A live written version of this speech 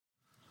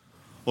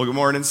Well, good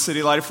morning,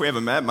 City Light. If we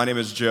haven't met, my name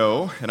is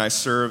Joe, and I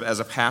serve as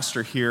a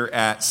pastor here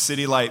at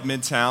City Light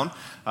Midtown.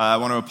 I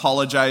want to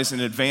apologize in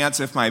advance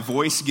if my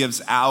voice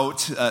gives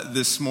out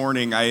this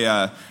morning.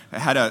 I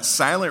had a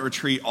silent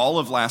retreat all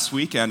of last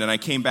weekend, and I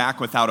came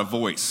back without a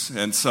voice.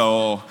 And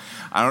so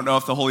I don't know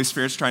if the Holy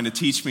Spirit's trying to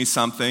teach me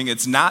something.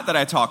 It's not that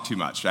I talk too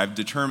much. I've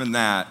determined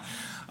that.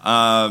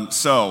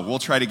 So we'll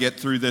try to get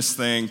through this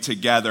thing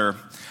together.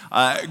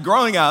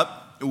 Growing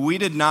up, we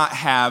did not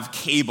have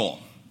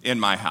cable in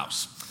my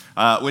house.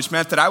 Which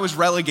meant that I was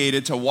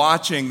relegated to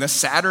watching the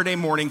Saturday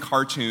morning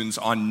cartoons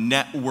on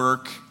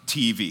network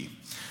TV.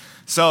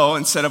 So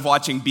instead of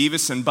watching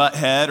Beavis and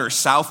Butthead or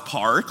South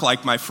Park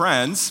like my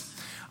friends,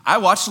 I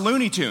watched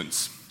Looney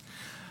Tunes,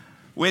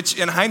 which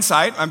in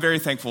hindsight, I'm very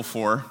thankful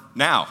for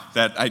now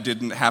that I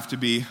didn't have to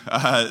be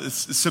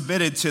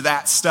submitted to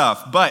that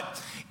stuff.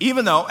 But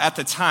even though at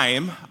the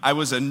time I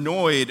was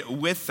annoyed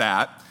with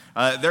that,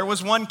 there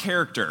was one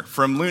character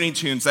from Looney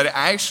Tunes that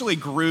I actually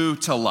grew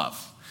to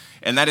love.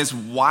 And that is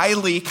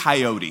Wile E.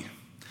 Coyote.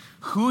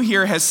 Who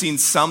here has seen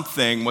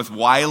something with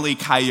Wile E.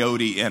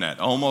 Coyote in it?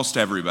 Almost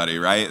everybody,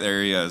 right?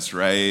 There he is,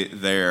 right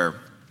there.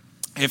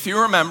 If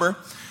you remember,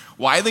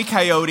 Wile E.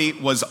 Coyote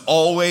was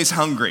always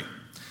hungry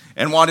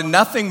and wanted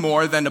nothing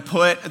more than to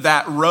put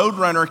that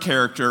Roadrunner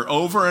character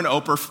over an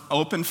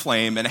open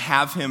flame and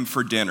have him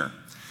for dinner.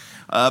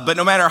 But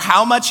no matter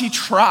how much he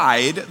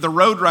tried, the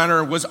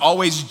Roadrunner was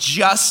always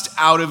just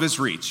out of his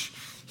reach.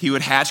 He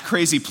would hatch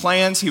crazy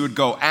plans. He would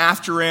go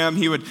after him.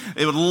 It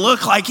would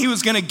look like he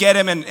was going to get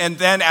him, and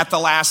then at the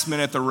last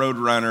minute, the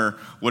Roadrunner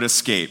would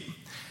escape.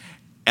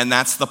 And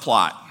that's the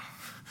plot.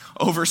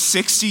 Over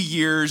 60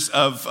 years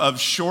of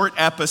short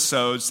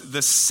episodes,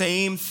 the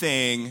same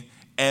thing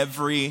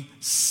every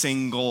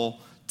single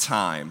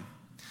time.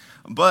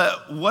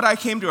 But what I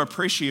came to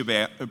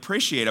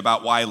appreciate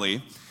about Wile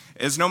E.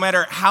 is no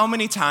matter how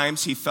many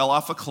times he fell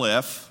off a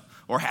cliff,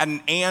 or had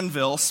an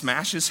anvil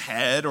smash his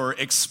head, or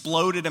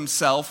exploded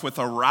himself with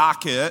a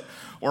rocket,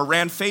 or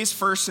ran face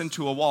first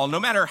into a wall, no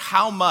matter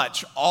how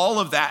much all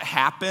of that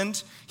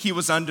happened, he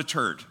was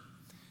undeterred.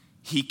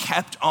 He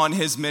kept on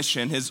his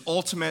mission, his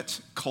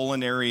ultimate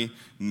culinary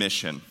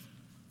mission.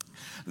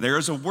 There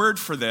is a word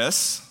for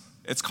this.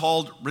 It's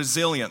called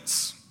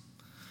resilience.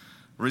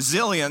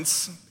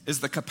 Resilience is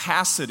the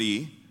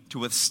capacity to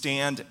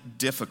withstand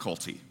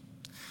difficulty.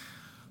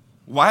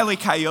 Wile E.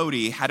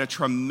 Coyote had a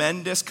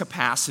tremendous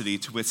capacity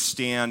to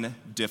withstand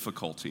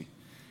difficulty.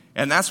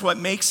 And that's what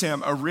makes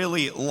him a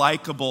really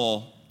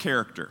likable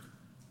character.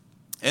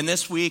 And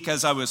this week,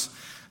 as I was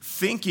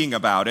thinking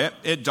about it,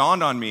 it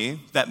dawned on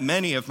me that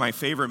many of my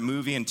favorite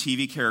movie and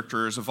TV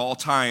characters of all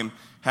time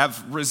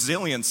have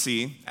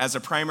resiliency as a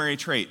primary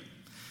trait.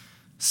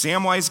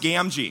 Samwise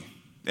Gamgee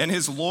and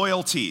his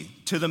loyalty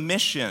to the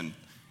mission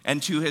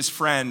and to his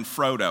friend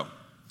Frodo.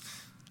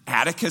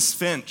 Atticus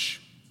Finch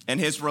and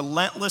his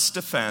relentless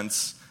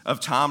defense of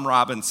Tom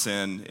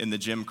Robinson in the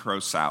Jim Crow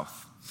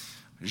South.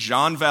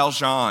 Jean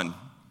Valjean,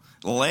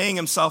 laying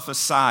himself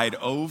aside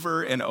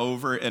over and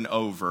over and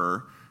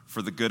over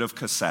for the good of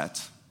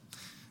Cosette.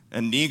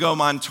 Inigo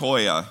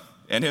Montoya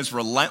and his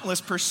relentless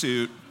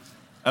pursuit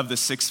of the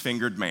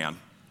six-fingered man.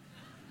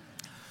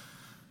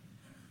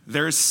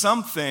 There is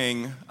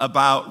something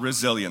about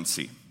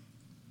resiliency,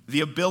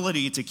 the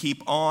ability to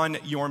keep on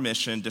your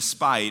mission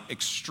despite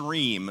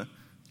extreme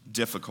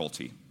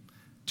difficulty,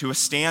 to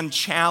withstand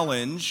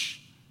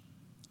challenge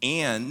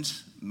and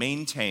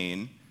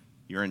maintain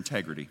your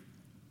integrity.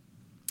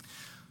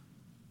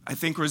 I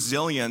think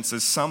resilience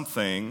is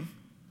something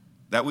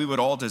that we would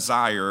all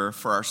desire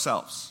for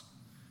ourselves.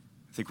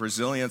 I think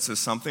resilience is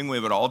something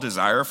we would all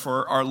desire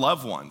for our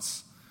loved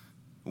ones.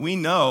 We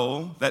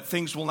know that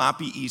things will not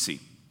be easy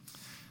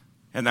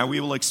and that we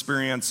will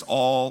experience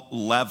all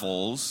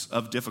levels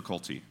of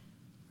difficulty.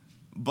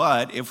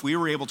 But if we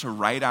were able to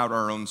write out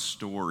our own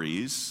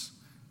stories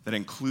that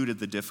included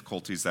the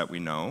difficulties that we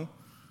know,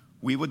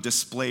 we would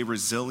display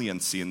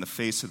resiliency in the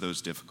face of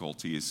those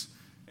difficulties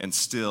and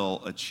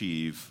still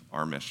achieve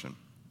our mission.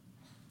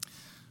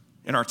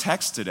 In our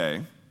text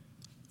today,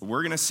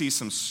 we're going to see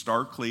some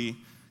starkly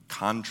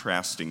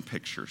contrasting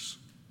pictures.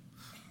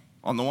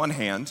 On the one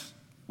hand,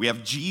 we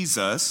have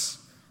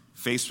Jesus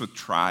faced with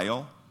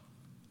trial,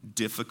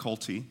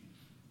 difficulty,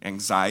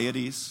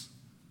 anxieties,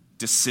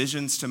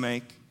 decisions to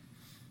make,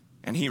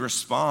 and he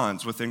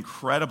responds with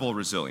incredible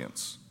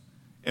resilience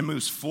and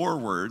moves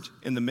forward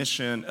in the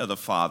mission of the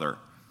Father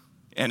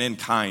and in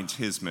kind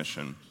his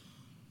mission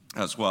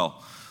as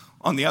well.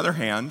 On the other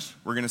hand,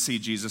 we're going to see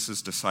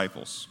Jesus'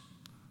 disciples.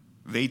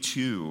 They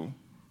too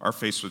are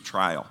faced with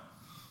trial,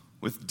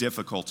 with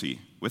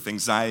difficulty, with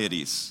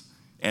anxieties,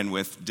 and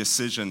with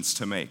decisions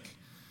to make.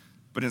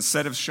 But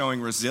instead of showing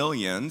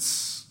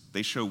resilience,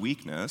 they show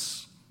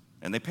weakness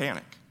and they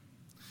panic.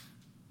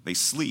 They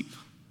sleep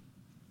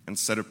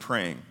instead of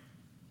praying,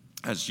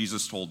 as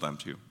Jesus told them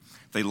to.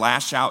 They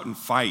lash out and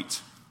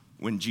fight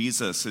when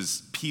Jesus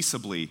is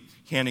peaceably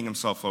handing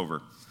himself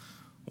over.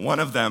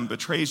 One of them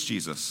betrays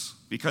Jesus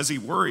because he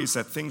worries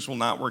that things will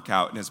not work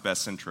out in his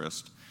best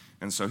interest,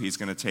 and so he's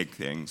going to take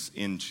things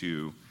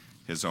into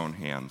his own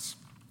hands.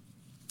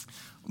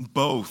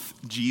 Both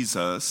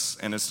Jesus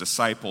and his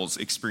disciples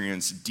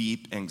experience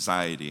deep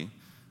anxiety,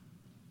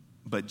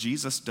 but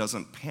Jesus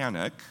doesn't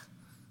panic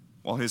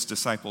while his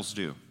disciples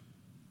do.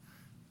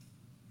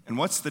 And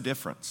what's the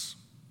difference?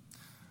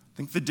 I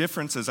think the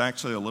difference is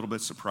actually a little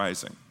bit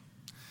surprising.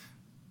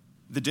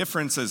 The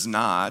difference is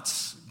not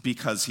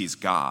because he's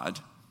God.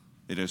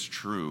 It is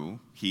true,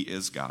 he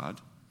is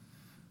God.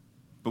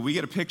 But we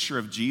get a picture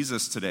of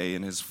Jesus today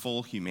in his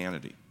full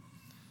humanity.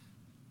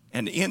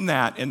 And in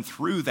that and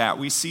through that,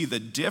 we see the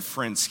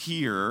difference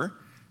here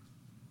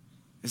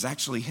is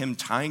actually him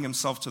tying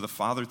himself to the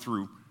Father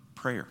through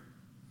prayer.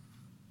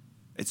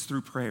 It's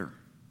through prayer.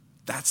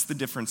 That's the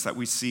difference that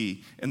we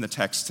see in the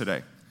text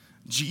today.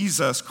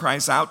 Jesus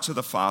cries out to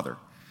the Father.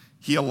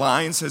 He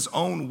aligns his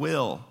own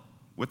will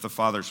with the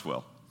Father's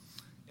will.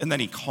 And then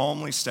he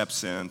calmly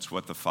steps into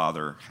what the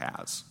Father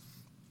has.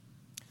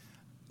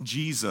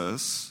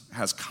 Jesus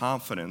has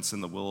confidence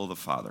in the will of the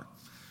Father.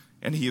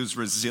 And he is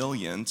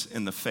resilient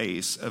in the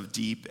face of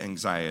deep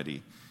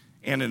anxiety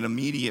and an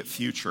immediate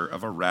future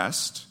of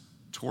arrest,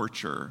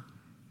 torture,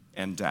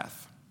 and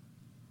death.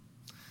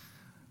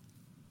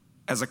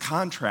 As a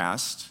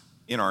contrast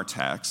in our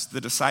text,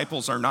 the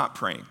disciples are not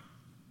praying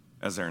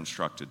as they're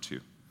instructed to.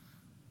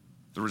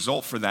 The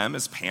result for them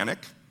is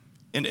panic,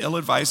 an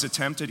ill-advised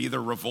attempt at either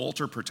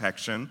revolt or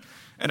protection,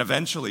 and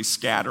eventually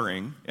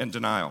scattering and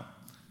denial.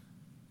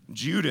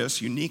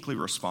 Judas uniquely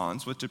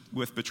responds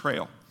with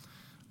betrayal.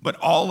 But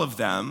all of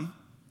them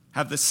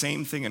have the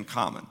same thing in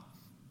common: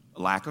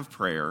 a lack of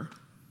prayer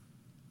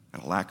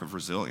and a lack of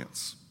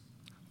resilience.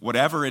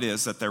 Whatever it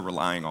is that they're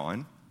relying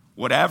on,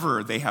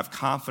 whatever they have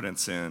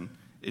confidence in,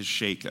 is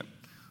shaken.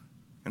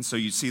 And so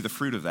you see the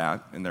fruit of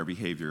that in their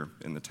behavior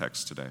in the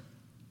text today.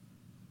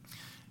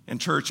 And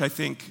church, I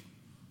think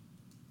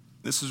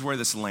this is where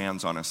this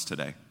lands on us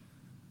today.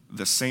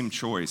 The same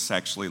choice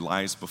actually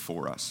lies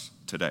before us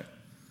today.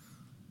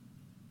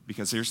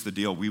 Because here's the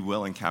deal: we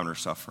will encounter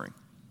suffering.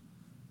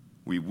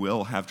 We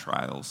will have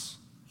trials.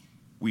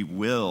 We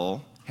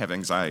will have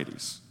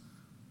anxieties.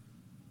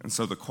 And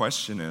so the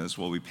question is,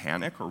 will we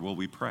panic or will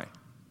we pray?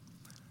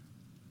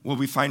 Will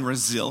we find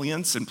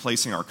resilience in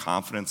placing our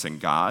confidence in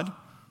God,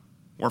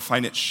 or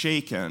find it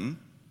shaken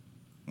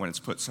when it's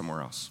put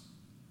somewhere else?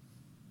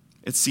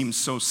 It seems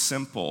so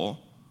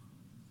simple,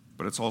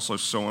 but it's also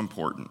so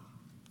important.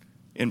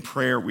 In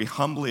prayer, we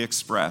humbly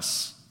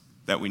express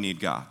that we need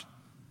God.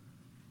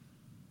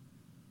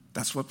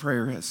 That's what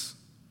prayer is.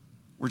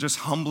 We're just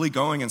humbly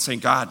going and saying,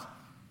 God,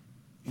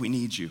 we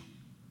need you.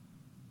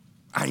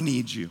 I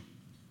need you.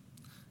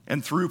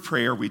 And through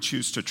prayer, we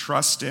choose to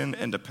trust in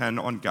and depend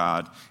on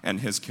God and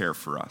his care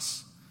for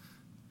us.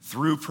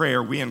 Through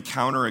prayer, we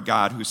encounter a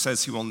God who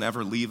says he will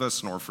never leave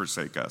us nor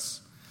forsake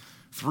us.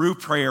 Through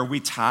prayer, we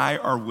tie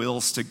our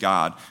wills to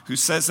God, who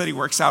says that he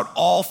works out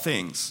all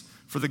things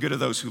for the good of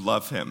those who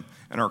love him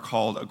and are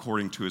called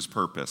according to his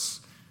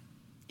purpose,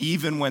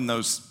 even when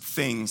those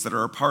things that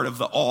are a part of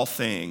the all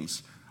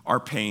things are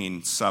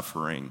pain,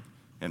 suffering,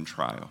 and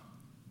trial.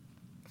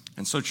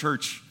 And so,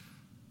 church,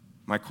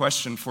 my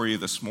question for you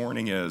this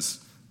morning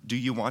is, do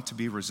you want to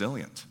be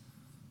resilient?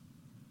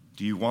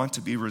 Do you want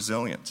to be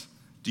resilient?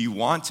 Do you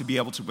want to be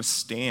able to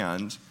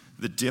withstand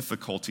the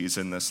difficulties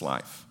in this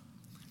life?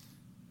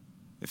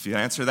 If the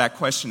answer to that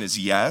question is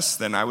yes,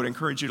 then I would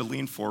encourage you to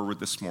lean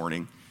forward this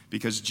morning,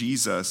 because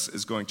Jesus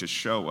is going to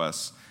show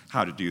us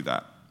how to do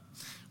that.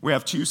 We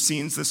have two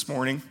scenes this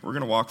morning we're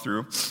going to walk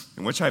through,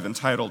 in which I've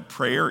entitled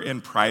Prayer in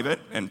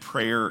Private and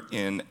Prayer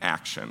in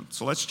Action.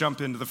 So let's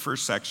jump into the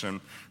first section,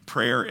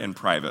 Prayer in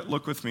Private.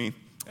 Look with me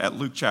at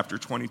Luke chapter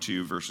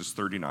 22, verses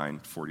 39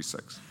 to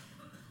 46.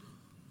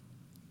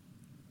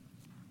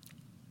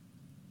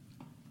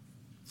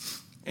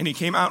 And he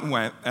came out and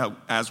went,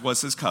 as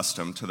was his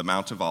custom, to the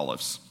Mount of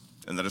Olives,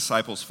 and the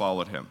disciples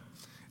followed him.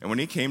 And when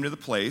he came to the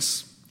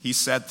place, he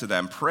said to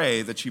them,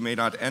 "Pray that you may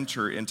not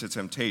enter into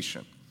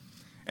temptation."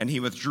 And he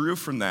withdrew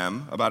from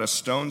them about a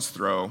stone's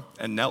throw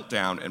and knelt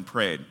down and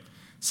prayed,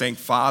 saying,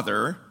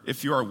 "Father,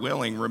 if you are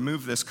willing,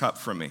 remove this cup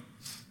from me.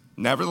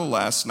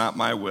 Nevertheless, not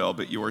my will,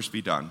 but yours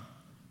be done."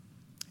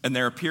 And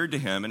there appeared to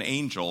him an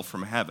angel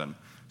from heaven,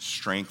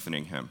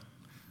 strengthening him.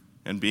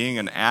 And being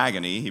in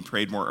agony, he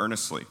prayed more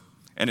earnestly.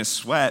 And his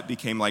sweat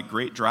became like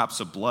great drops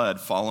of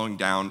blood falling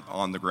down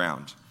on the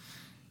ground.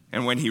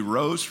 And when he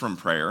rose from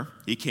prayer,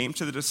 he came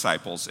to the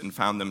disciples and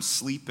found them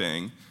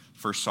sleeping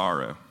for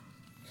sorrow.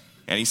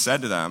 And he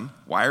said to them,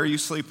 "Why are you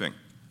sleeping?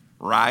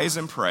 Rise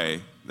and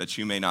pray that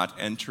you may not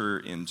enter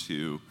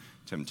into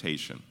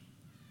temptation."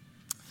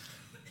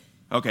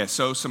 Okay,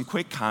 so some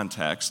quick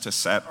context to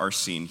set our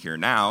scene here.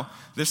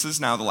 This is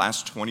now the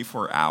last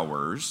 24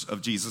 hours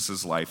of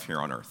Jesus' life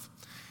here on earth.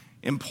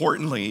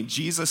 Importantly,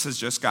 Jesus has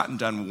just gotten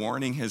done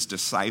warning his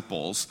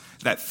disciples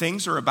that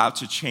things are about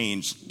to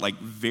change, like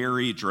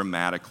very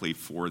dramatically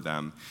for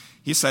them.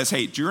 He says,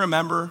 "Hey, do you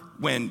remember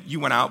when you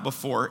went out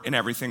before and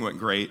everything went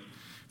great?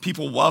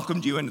 People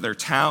welcomed you into their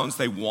towns.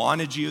 They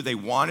wanted you. They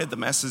wanted the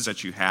message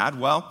that you had.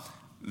 Well,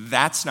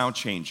 that's now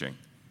changing.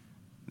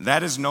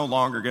 That is no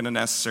longer going to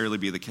necessarily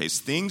be the case.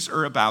 Things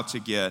are about to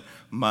get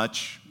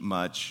much,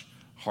 much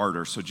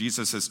harder. So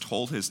Jesus has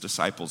told his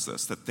disciples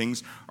this, that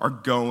things are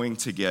going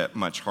to get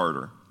much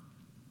harder.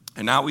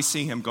 And now we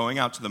see him going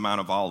out to the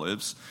Mount of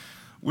Olives,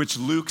 which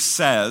Luke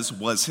says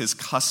was his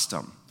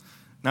custom.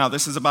 Now,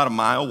 this is about a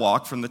mile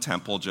walk from the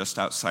temple just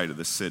outside of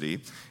the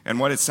city. And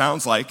what it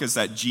sounds like is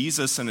that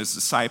Jesus and his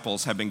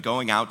disciples have been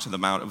going out to the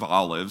Mount of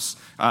Olives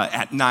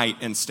at night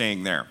and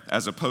staying there,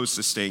 as opposed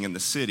to staying in the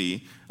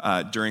city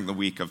during the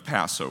week of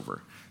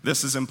Passover.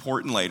 This is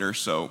important later,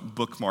 so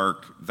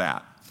bookmark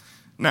that.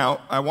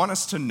 Now, I want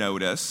us to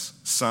notice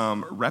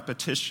some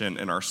repetition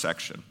in our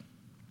section.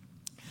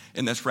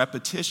 And this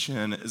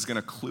repetition is going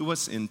to clue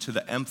us into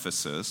the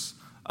emphasis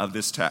of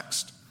this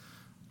text.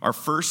 Our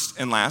first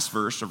and last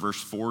verse are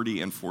verse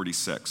 40 and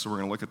 46. So we're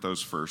going to look at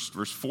those first.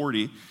 Verse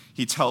 40,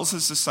 he tells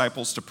his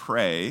disciples to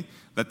pray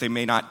that they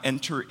may not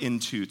enter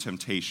into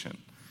temptation.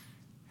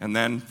 And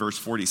then verse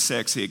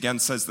 46, he again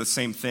says the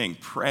same thing.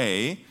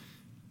 Pray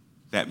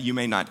that you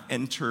may not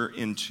enter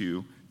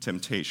into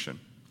temptation.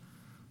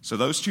 So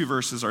those two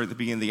verses are at the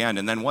beginning and the end.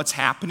 And then what's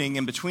happening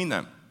in between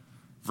them?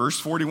 Verse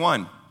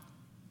 41,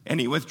 and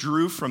he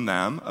withdrew from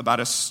them about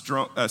a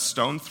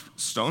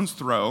stone's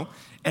throw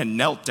and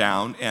knelt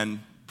down and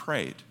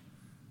prayed.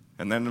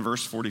 And then in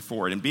verse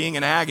 44, and being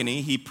in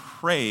agony, he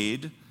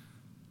prayed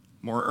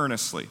more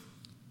earnestly.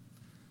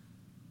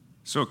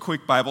 So a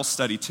quick Bible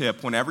study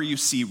tip, whenever you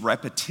see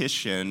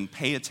repetition,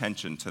 pay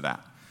attention to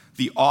that.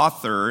 The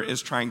author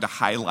is trying to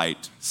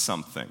highlight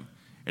something.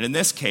 And in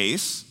this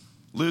case,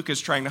 Luke is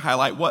trying to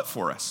highlight what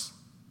for us?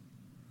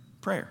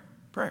 Prayer.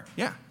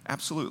 Yeah,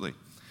 absolutely.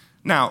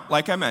 Now,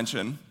 like I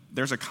mentioned,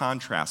 there's a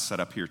contrast set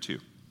up here too.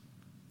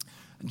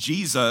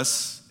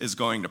 Jesus is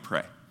going to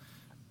pray.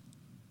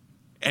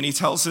 And he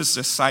tells his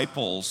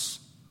disciples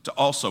to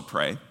also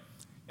pray.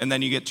 And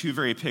then you get two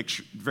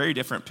very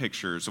different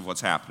pictures of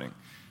what's happening.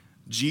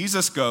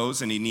 Jesus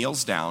goes and he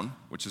kneels down,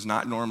 which is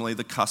not normally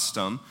the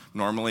custom.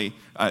 Normally,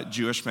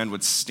 Jewish men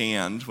would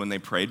stand when they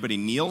prayed, but he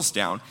kneels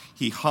down.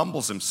 He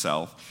humbles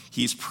himself.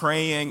 He's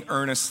praying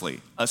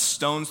earnestly, a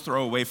stone's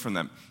throw away from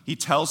them. He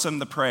tells them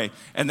to pray,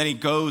 and then he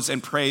goes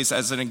and prays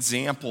as an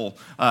example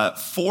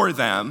for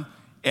them.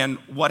 And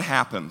what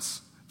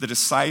happens? The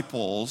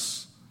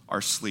disciples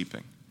are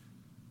sleeping.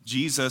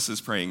 Jesus is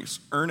praying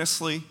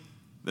earnestly.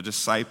 The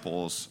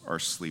disciples are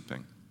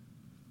sleeping.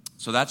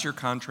 So that's your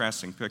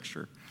contrasting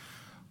picture.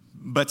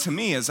 But to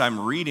me, as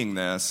I'm reading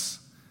this,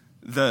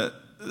 the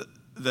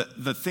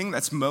thing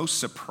that's most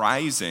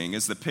surprising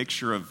is the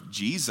picture of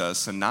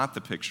Jesus and not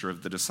the picture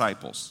of the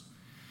disciples.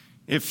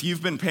 If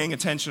you've been paying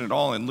attention at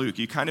all in Luke,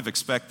 you kind of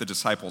expect the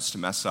disciples to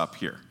mess up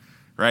here,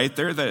 right?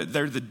 They're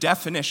the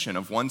definition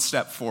of one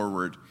step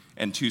forward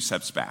and two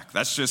steps back.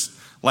 That's just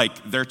like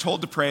they're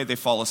told to pray, they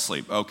fall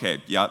asleep.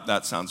 Okay, yeah,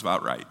 that sounds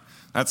about right.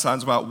 That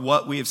sounds about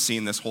what we have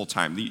seen this whole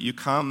time. You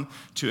come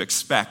to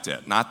expect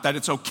it. Not that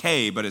it's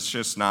okay, but it's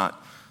just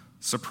not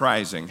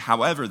surprising.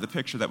 However, the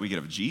picture that we get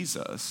of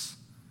Jesus,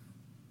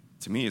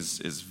 to me, is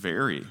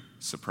very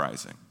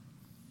surprising.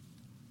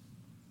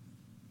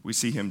 We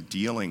see him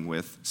dealing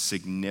with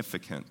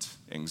significant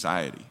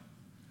anxiety,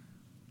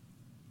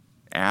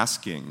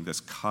 asking this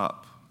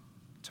cup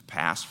to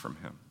pass from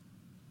him.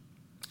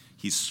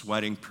 He's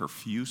sweating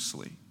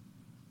profusely,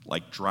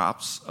 like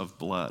drops of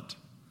blood,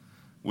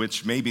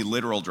 which may be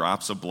literal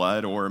drops of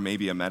blood or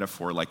maybe a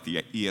metaphor like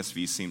the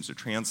ESV seems to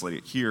translate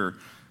it here.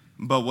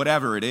 But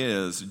whatever it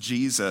is,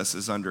 Jesus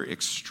is under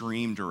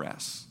extreme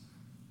duress,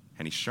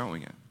 and he's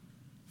showing it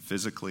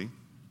physically,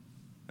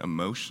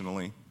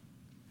 emotionally,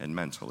 and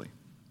mentally.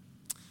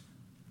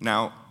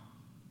 Now,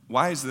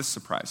 why is this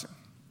surprising?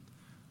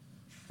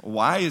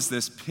 Why is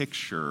this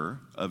picture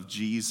of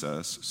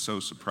Jesus so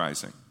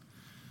surprising?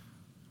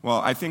 Well,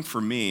 I think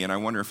for me, and I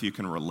wonder if you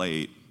can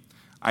relate,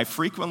 I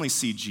frequently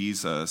see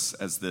Jesus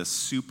as this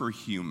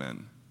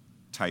superhuman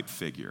type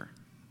figure.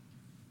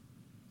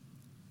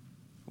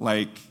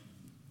 Like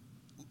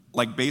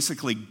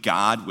basically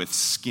God with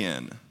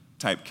skin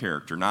type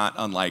character, not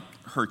unlike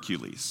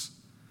Hercules.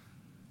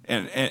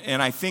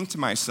 And I think to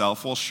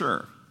myself, well,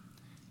 sure.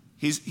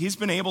 He's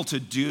been able to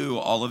do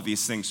all of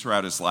these things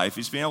throughout his life.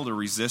 He's been able to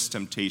resist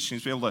temptation.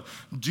 He's been able to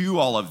do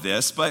all of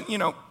this, but,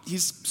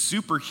 he's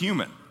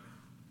superhuman.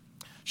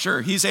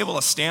 Sure, he's able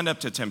to stand up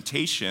to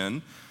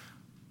temptation,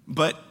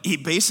 but he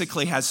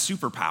basically has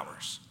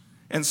superpowers.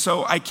 And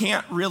so I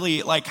can't really,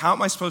 how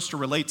am I supposed to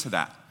relate to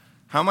that?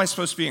 How am I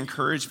supposed to be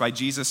encouraged by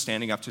Jesus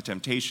standing up to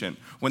temptation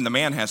when the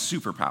man has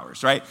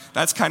superpowers, right?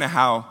 That's kind of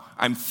how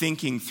I'm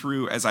thinking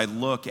through as I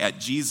look at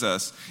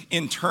Jesus.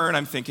 In turn,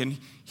 I'm thinking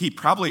he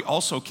probably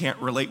also can't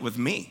relate with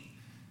me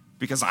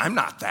because I'm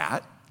not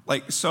that.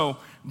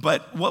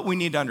 But what we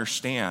need to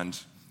understand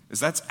is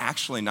that's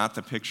actually not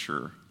the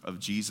picture of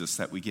Jesus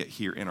that we get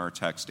here in our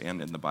text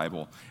and in the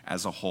Bible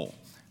as a whole.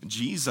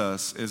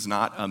 Jesus is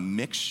not a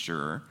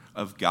mixture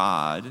of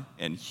God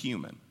and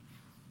human.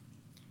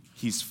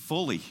 He's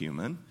fully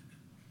human,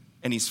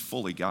 and he's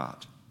fully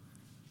God.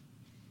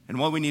 And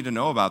what we need to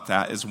know about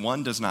that is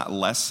one does not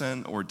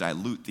lessen or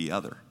dilute the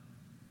other.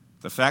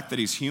 The fact that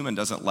he's human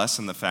doesn't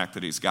lessen the fact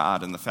that he's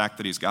God, and the fact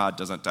that he's God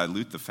doesn't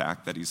dilute the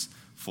fact that he's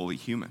fully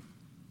human.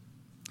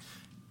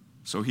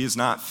 So he is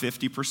not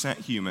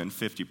 50% human,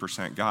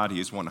 50% God. He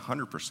is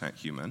 100%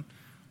 human,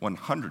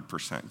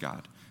 100%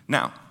 God.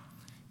 Now,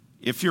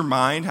 if your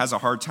mind has a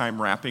hard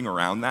time wrapping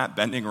around that,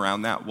 bending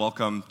around that,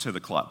 welcome to the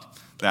club.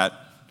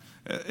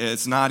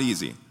 It's not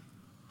easy.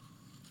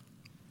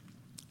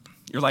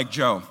 You're like,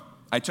 Joe,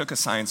 I took a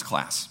science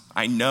class.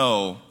 I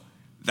know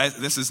that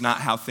this is not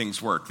how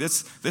things work.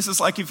 This is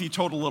like if you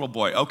told a little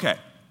boy, okay,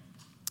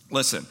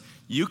 listen,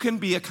 you can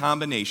be a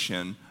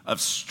combination of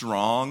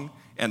strong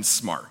and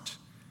smart.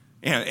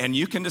 And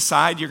you can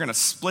decide you're going to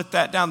split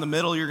that down the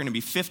middle. You're going to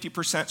be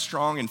 50%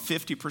 strong and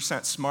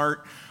 50%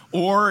 smart.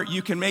 Or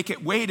you can make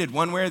it weighted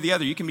one way or the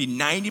other. You can be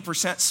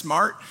 90%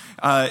 smart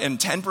and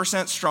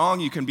 10%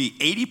 strong. You can be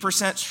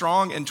 80%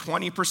 strong and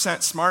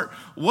 20% smart.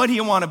 What do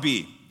you want to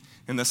be?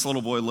 And this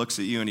little boy looks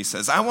at you and he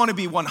says, I want to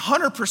be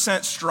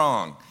 100%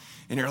 strong.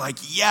 And you're like,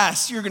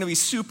 yes, you're going to be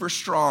super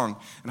strong.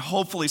 And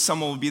hopefully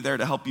someone will be there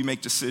to help you make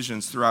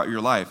decisions throughout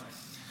your life.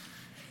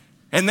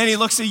 And then he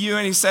looks at you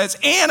and he says,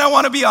 and I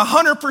want to be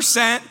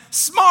 100%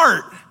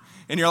 smart.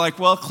 And you're like,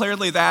 well,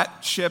 clearly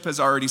that ship has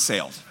already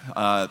sailed.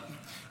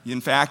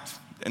 In fact,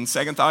 in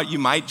second thought, you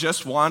might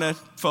just want to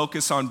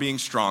focus on being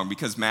strong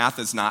because math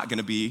is not going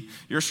to be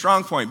your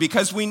strong point.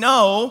 Because we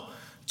know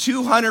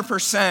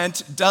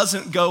 200%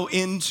 doesn't go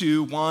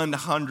into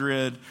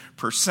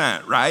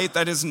 100%, right?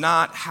 That is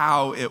not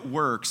how it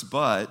works,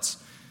 but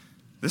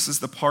this is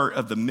the part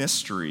of the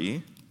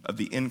mystery of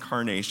the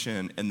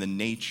incarnation and the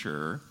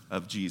nature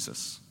of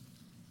Jesus.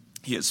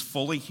 He is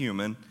fully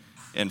human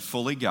and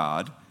fully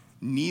God,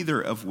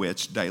 neither of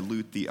which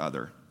dilute the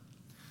other.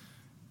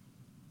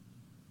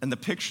 And the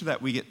picture that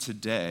we get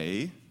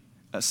today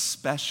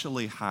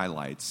especially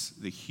highlights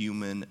the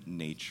human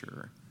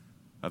nature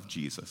of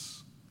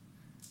Jesus.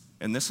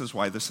 And this is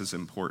why this is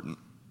important.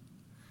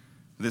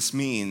 This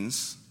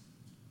means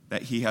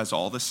that he has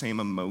all the same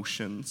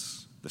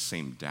emotions, the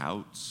same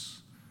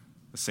doubts,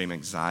 the same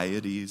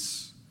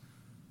anxieties,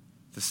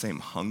 the same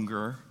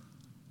hunger,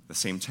 the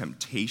same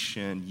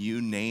temptation, you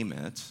name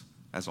it,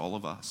 as all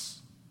of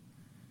us.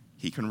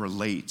 He can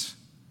relate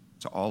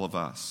to all of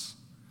us.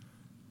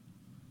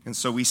 And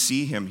so we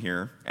see him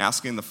here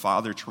asking the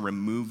Father to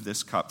remove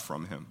this cup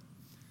from him.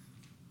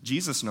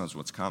 Jesus knows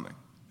what's coming.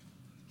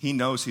 He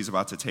knows he's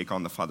about to take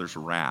on the Father's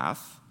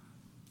wrath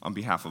on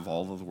behalf of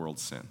all of the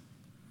world's sin.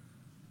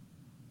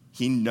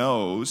 He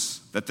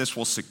knows that this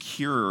will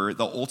secure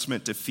the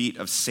ultimate defeat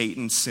of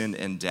Satan, sin,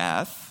 and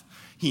death.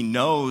 He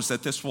knows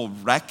that this will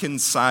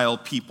reconcile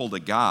people to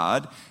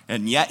God,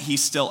 and yet he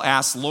still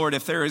asks, Lord,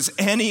 if there is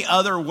any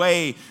other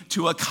way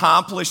to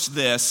accomplish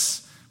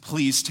this,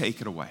 please take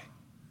it away.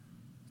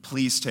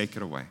 Please take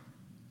it away.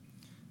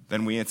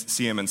 Then we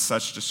see him in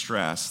such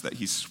distress that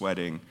he's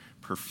sweating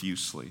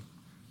profusely.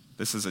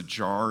 This is a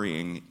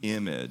jarring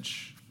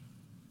image,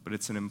 but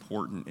it's an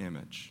important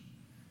image.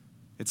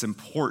 It's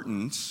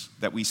important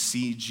that we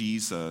see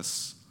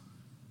Jesus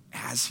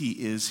as he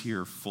is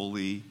here,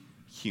 fully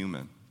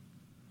human.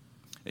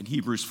 And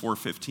Hebrews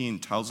 4:15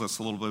 tells us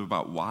a little bit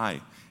about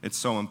why it's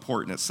so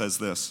important. It says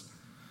this,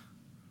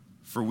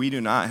 "For we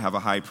do not have a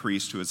high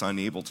priest who is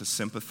unable to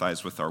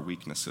sympathize with our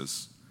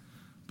weaknesses,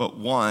 but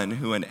one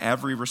who in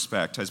every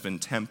respect has been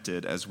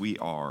tempted as we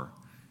are,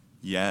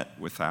 yet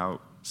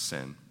without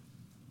sin."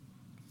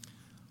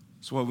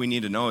 So what we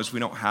need to know is we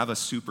don't have a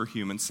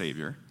superhuman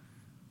Savior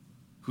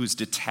who's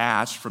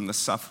detached from the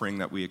suffering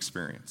that we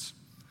experience.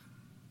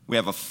 We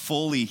have a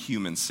fully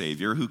human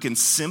Savior who can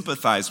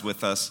sympathize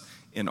with us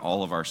in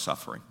all of our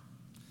suffering.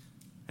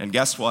 And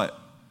guess what?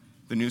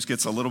 The news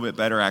gets a little bit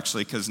better,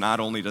 actually, because not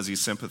only does he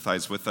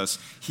sympathize with us,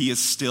 he is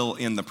still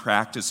in the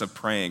practice of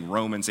praying.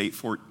 Romans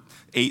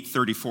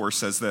 8:34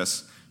 says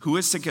this, "Who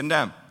is to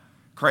condemn?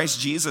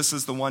 Christ Jesus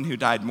is the one who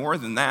died. More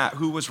than that,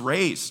 who was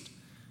raised,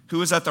 who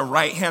is at the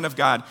right hand of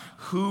God,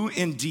 who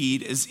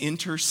indeed is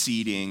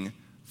interceding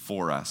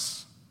for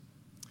us."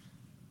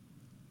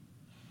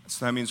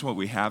 So that means what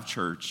we have,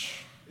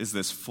 church, is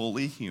this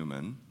fully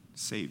human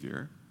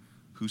Savior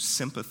who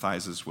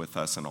sympathizes with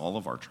us in all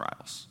of our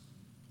trials,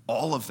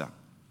 all of them,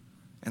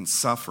 and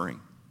suffering.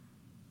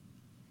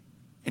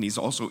 And he's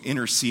also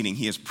interceding.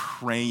 He is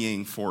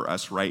praying for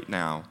us right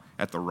now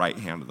at the right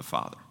hand of the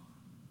Father.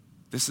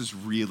 This is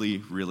really,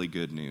 really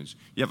good news.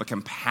 You have a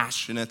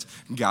compassionate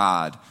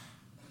God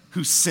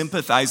who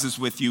sympathizes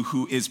with you,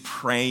 who is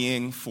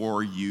praying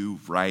for you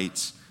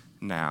right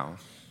now.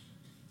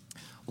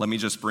 Let me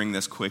just bring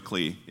this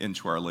quickly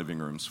into our living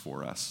rooms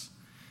for us.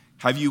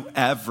 Have you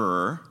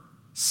ever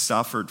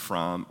suffered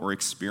from or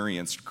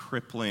experienced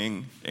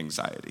crippling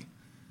anxiety?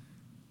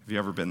 Have you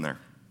ever been there?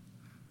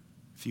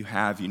 If you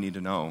have, you need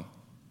to know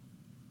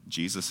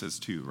Jesus is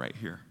too right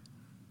here.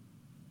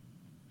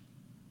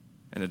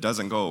 And it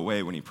doesn't go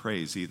away when he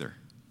prays either.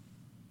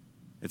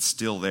 It's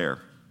still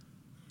there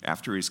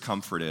after he's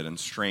comforted and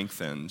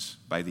strengthened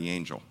by the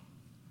angel.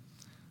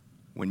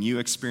 When you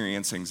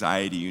experience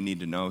anxiety, you need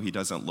to know he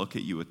doesn't look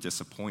at you with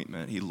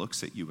disappointment. He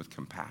looks at you with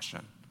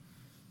compassion.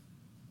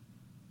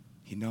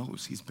 He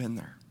knows. He's been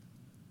there.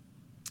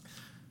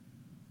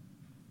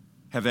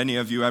 Have any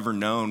of you ever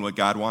known what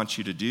God wants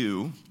you to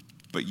do,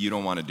 but you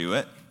don't want to do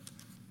it?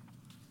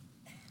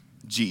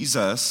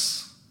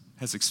 Jesus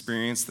has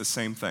experienced the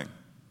same thing.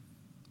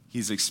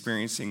 He's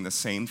experiencing the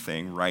same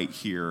thing right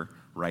here,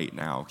 right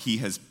now. He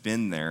has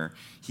been there.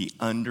 He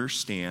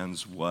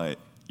understands what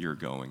you're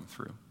going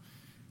through.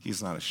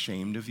 He's not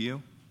ashamed of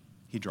you.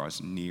 He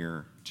draws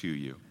near to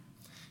you.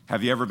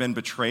 Have you ever been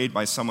betrayed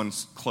by someone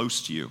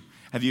close to you?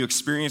 Have you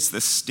experienced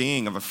the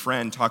sting of a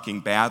friend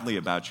talking badly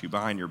about you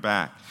behind your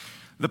back?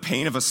 The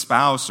pain of a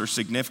spouse or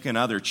significant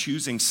other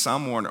choosing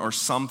someone or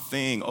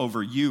something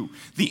over you?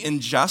 The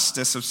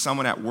injustice of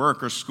someone at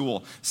work or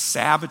school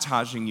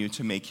sabotaging you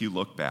to make you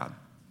look bad?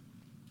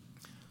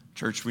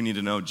 Church, we need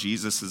to know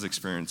Jesus is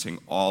experiencing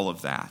all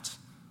of that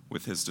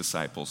with his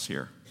disciples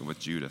here, with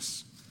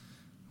Judas.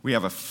 We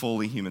have a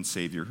fully human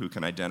Savior who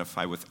can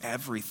identify with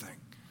everything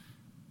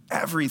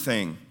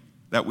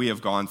that we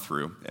have gone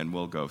through and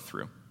will go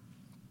through.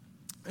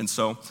 And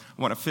so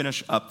I want to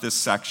finish up this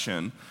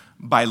section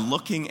by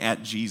looking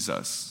at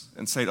Jesus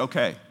and saying,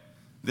 okay,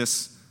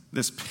 this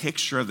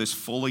picture of this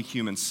fully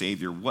human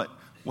Savior, what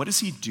is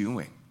he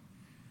doing?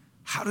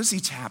 How does he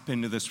tap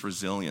into this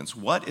resilience?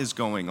 What is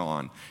going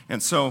on?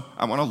 And so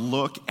I want to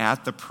look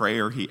at the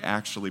prayer he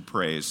actually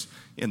prays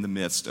in the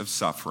midst of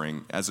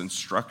suffering as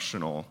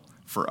instructional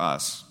for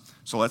us.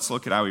 So let's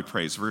look at how he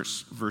prays.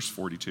 Verse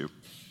 42.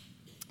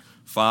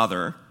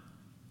 Father,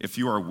 if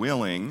you are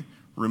willing,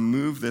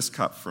 remove this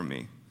cup from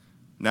me.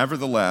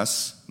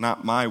 Nevertheless,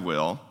 not my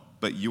will,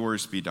 but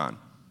yours be done.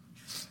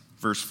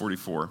 Verse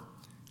 44.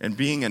 And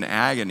being in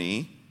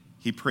agony,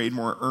 he prayed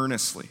more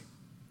earnestly.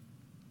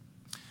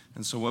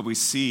 And so what we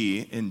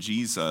see in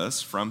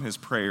Jesus from his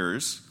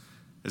prayers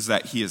is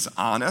that he is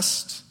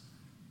honest,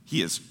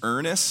 he is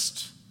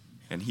earnest,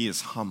 and he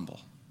is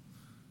humble.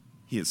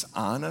 He is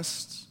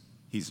honest,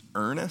 he's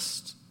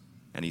earnest,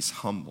 and he's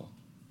humble.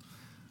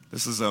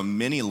 This is a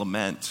mini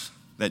lament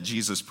that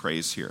Jesus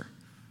prays here.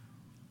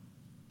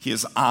 He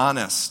is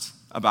honest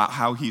about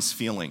how he's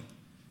feeling.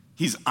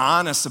 He's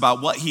honest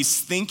about what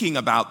he's thinking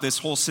about this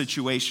whole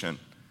situation.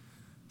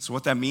 So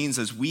what that means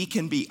is we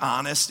can be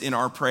honest in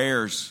our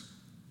prayers.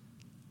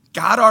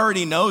 God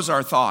already knows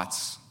our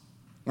thoughts.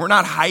 We're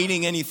not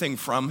hiding anything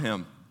from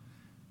him.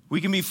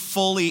 We can be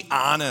fully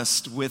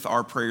honest with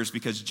our prayers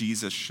because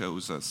Jesus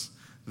shows us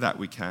that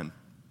we can.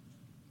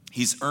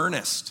 He's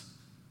earnest.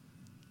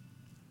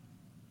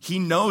 He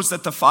knows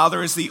that the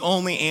Father is the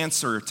only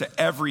answer to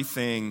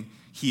everything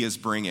he is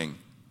bringing.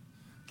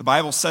 The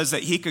Bible says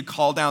that he could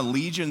call down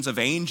legions of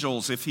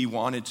angels if he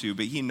wanted to,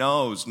 but he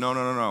knows,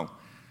 no.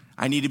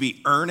 I need to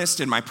be earnest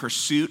in my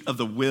pursuit of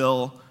the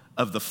will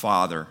of the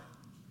Father.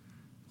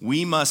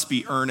 We must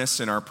be earnest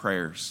in our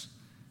prayers.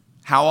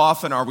 How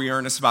often are we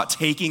earnest about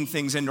taking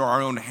things into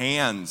our own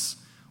hands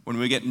when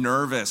we get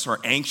nervous or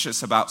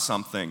anxious about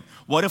something?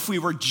 What if we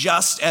were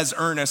just as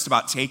earnest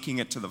about taking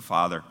it to the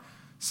Father,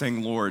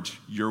 saying, Lord,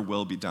 your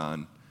will be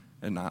done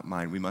and not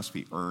mine? We must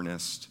be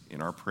earnest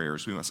in our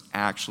prayers. We must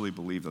actually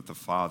believe that the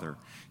Father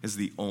is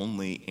the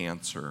only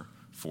answer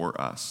for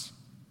us.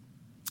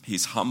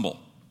 He's humble.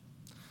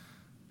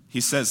 He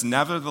says,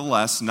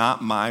 nevertheless,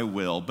 not my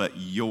will, but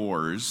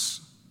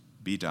yours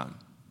be done.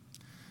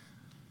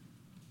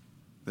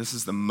 This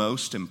is the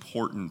most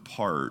important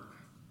part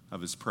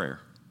of his prayer.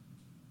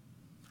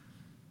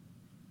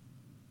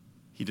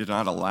 He did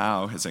not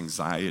allow his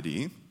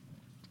anxiety,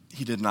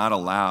 he did not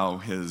allow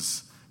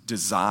his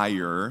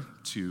desire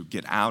to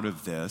get out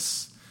of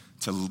this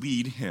to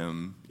lead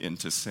him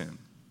into sin.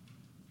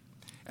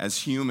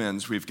 As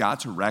humans, we've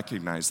got to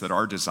recognize that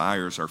our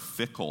desires are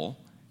fickle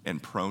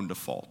and prone to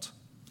fault.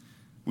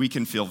 We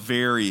can feel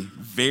very,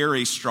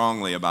 very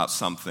strongly about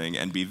something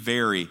and be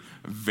very,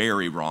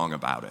 very wrong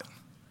about it.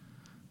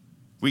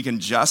 We can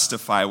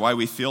justify why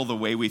we feel the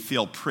way we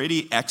feel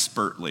pretty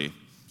expertly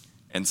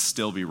and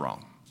still be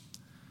wrong.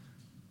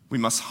 We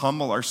must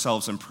humble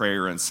ourselves in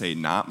prayer and say,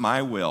 not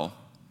my will,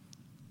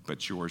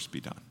 but yours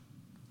be done.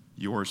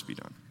 Yours be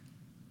done.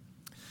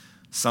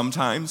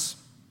 Sometimes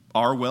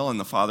our will and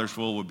the Father's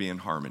will be in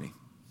harmony.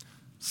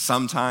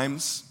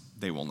 Sometimes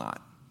they will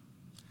not.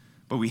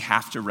 But we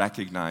have to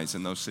recognize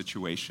in those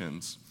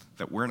situations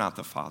that we're not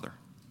the Father.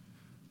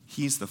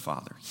 He's the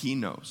Father. He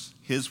knows.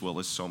 His will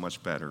is so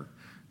much better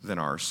than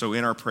ours. So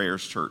in our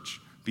prayers,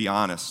 church, be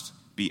honest,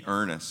 be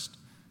earnest,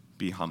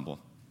 be humble.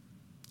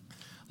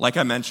 Like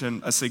I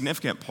mentioned, a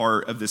significant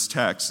part of this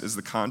text is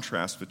the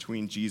contrast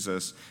between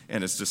Jesus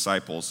and his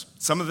disciples.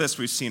 Some of this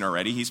we've seen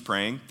already. He's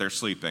praying, they're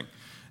sleeping.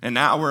 And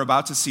now we're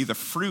about to see the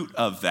fruit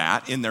of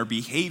that in their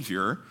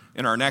behavior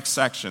in our next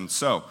section.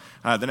 So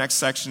the next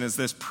section is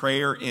this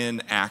prayer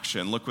in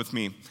action. Look with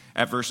me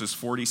at verses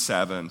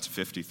 47 to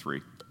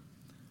 53.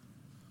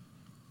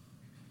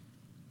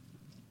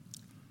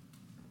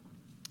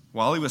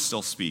 While he was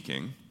still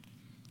speaking,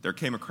 there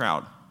came a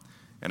crowd,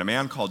 and a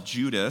man called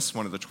Judas,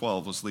 one of the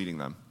 12, was leading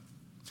them.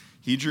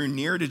 He drew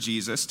near to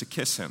Jesus to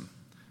kiss him.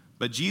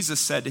 But Jesus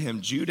said to him,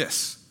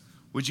 Judas,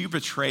 would you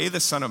betray the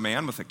Son of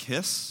Man with a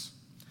kiss?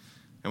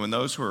 And when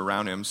those who were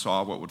around him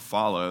saw what would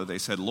follow, they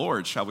said,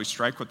 Lord, shall we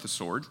strike with the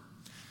sword?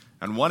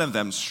 And one of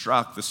them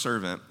struck the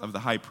servant of the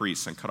high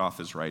priest and cut off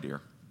his right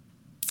ear.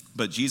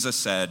 But Jesus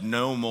said,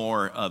 no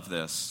more of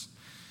this.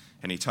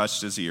 and he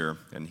touched his ear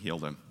and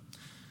healed him.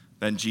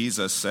 Then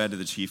Jesus said to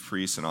the chief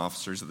priests and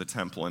officers of the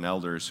temple and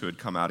elders who had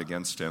come out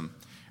against him,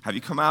 "Have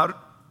you come out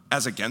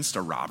as against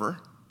a robber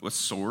with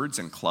swords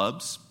and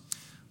clubs?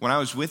 When I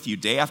was with you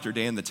day after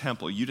day in the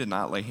temple, you did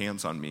not lay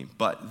hands on me,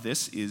 but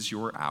this is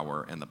your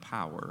hour and the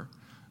power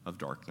of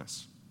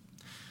darkness."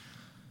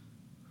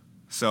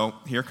 So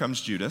here comes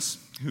Judas,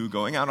 who,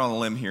 going out on a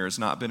limb here, has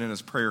not been in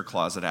his prayer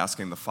closet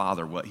asking the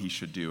Father what he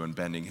should do and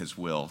bending his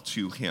will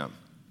to him.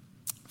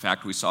 In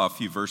fact, we saw a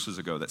few verses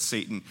ago that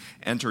Satan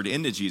entered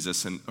into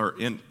Judas in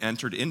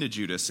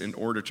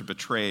order to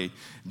betray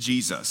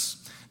Jesus.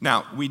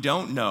 Now, we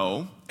don't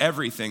know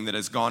everything that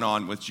has gone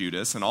on with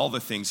Judas and all the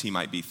things he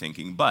might be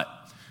thinking,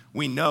 but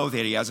we know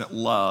that he hasn't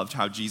loved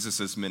how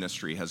Jesus'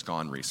 ministry has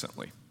gone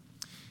recently.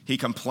 He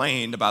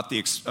complained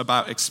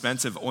about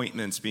expensive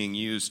ointments being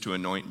used to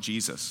anoint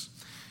Jesus.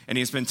 And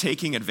he's been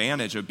taking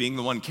advantage of being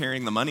the one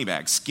carrying the money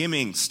bag,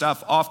 skimming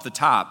stuff off the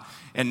top.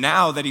 And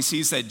now that he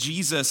sees that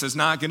Jesus is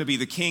not going to be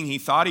the king he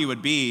thought he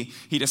would be,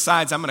 he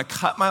decides, I'm going to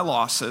cut my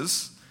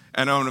losses,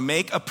 and I'm going to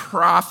make a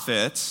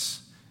profit,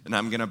 and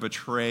I'm going to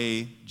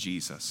betray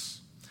Jesus,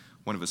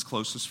 one of his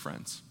closest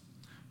friends,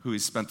 who he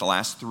spent the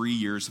last 3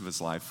 years of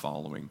his life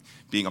following,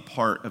 being a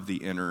part of the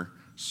inner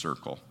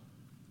circle.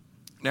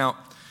 Now,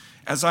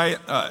 as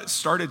I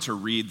started to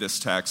read this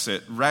text,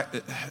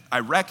 I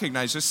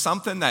recognized just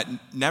something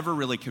that never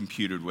really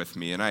computed with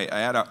me, and I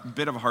had a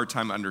bit of a hard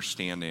time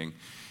understanding,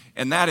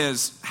 and that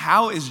is,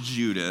 how is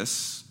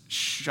Judas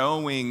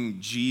showing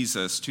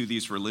Jesus to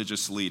these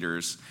religious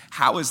leaders?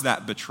 How is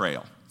that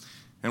betrayal?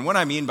 And what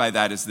I mean by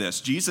that is this: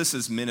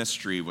 Jesus'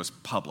 ministry was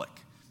public.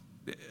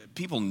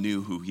 People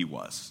knew who he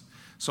was.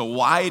 So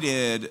why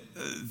did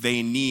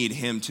they need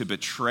him to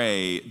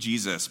betray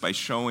Jesus by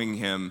showing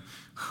him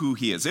who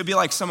he is? It'd be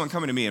like someone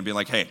coming to me and being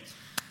like, "Hey,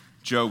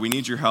 Joe, we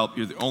need your help.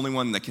 You're the only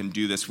one that can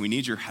do this. We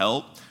need your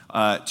help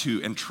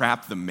to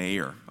entrap the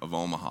mayor of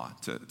Omaha,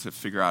 to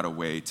figure out a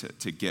way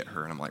to get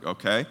her." And I'm like,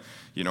 "Okay,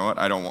 you know what?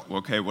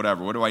 Okay,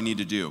 whatever. What do I need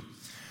to do?"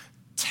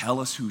 "Tell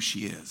us who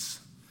she is."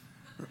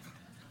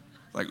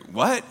 Like,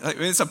 what?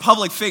 It's a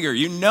public figure.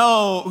 You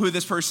know who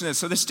this person is.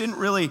 So this didn't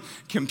really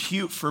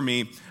compute for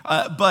me.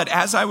 But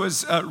as I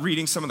was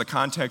reading some of the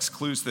context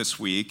clues this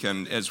week,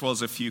 and as well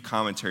as a few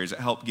commentaries, it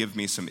helped give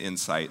me some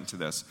insight into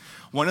this.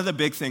 One of the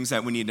big things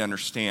that we need to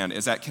understand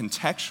is that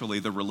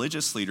contextually, the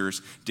religious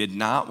leaders did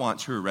not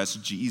want to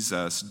arrest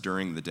Jesus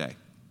during the day.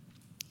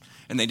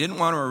 And they didn't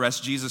want to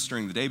arrest Jesus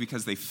during the day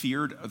because they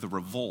feared the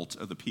revolt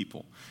of the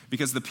people.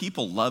 Because the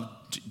people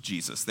loved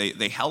Jesus.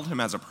 They held him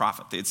as a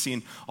prophet. They had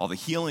seen all the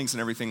healings and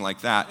everything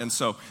like that. And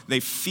so they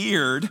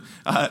feared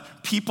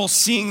people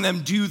seeing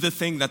them do the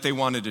thing that they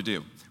wanted to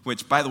do.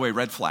 Which, by the way,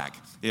 red flag.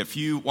 If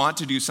you want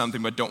to do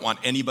something but don't want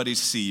anybody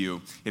to see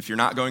you, if you're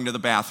not going to the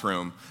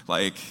bathroom,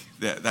 like,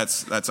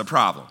 that's a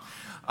problem.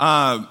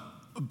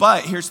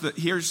 But here's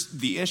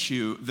the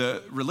issue.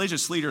 The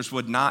religious leaders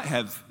would not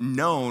have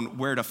known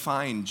where to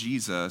find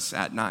Jesus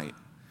at night.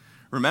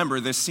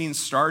 Remember, this scene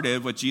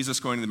started with Jesus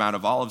going to the Mount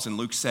of Olives, and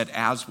Luke said,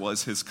 as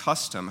was his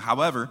custom.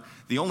 However,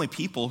 the only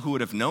people who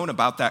would have known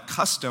about that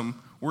custom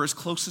were his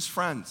closest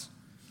friends.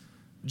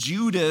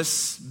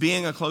 Judas,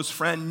 being a close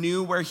friend,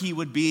 knew where he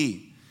would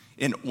be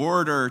in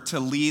order to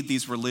lead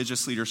these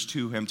religious leaders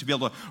to him, to be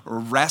able to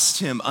arrest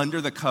him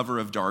under the cover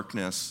of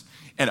darkness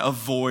and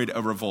avoid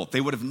a revolt.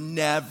 They would have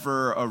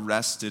never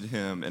arrested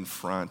him in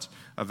front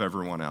of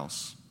everyone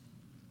else.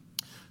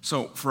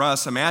 So for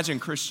us, imagine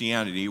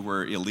Christianity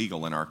were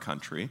illegal in our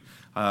country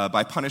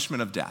by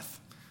punishment of death.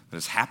 That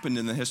has happened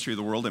in the history of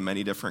the world in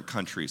many different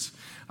countries.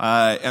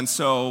 And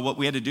so what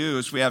we had to do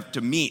is we have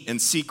to meet in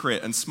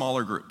secret and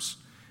smaller groups.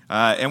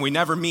 And we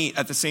never meet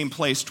at the same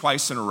place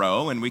twice in a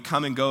row, and we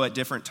come and go at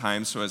different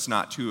times so as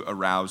not to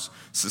arouse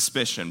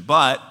suspicion.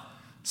 But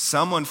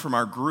someone from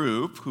our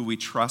group who we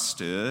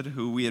trusted,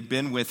 who we had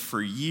been with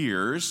for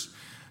years,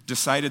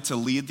 decided to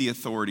lead the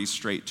authorities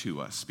straight to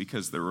us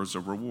because there was a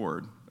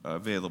reward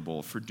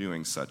available for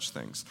doing such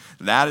things.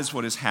 That is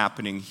what is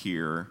happening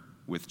here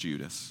with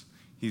Judas.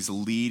 He's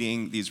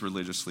leading these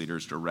religious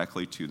leaders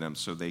directly to them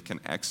so they can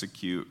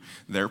execute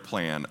their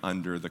plan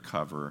under the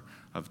cover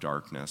of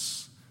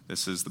darkness.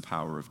 This is the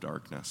power of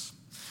darkness.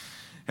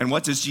 And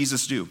what does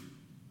Jesus do?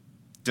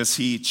 Does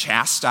he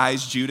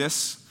chastise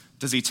Judas?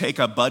 Does he take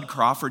a Bud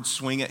Crawford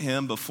swing at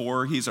him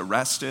before he's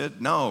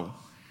arrested? No.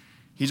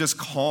 He just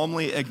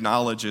calmly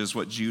acknowledges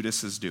what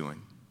Judas is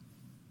doing.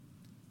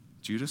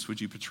 Judas, would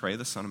you betray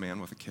the Son of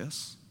Man with a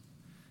kiss?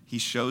 He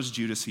shows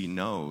Judas he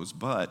knows,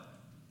 but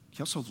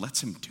he also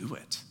lets him do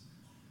it.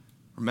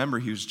 Remember,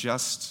 he was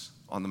just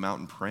on the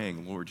mountain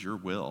praying, Lord, your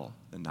will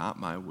and not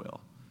my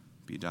will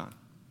be done.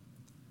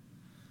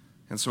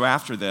 And so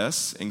after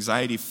this,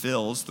 anxiety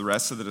fills the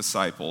rest of the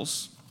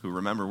disciples, who,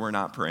 remember, were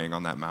not praying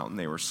on that mountain.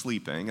 They were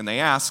sleeping. And they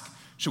ask,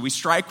 should we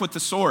strike with the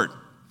sword?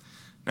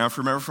 Now, if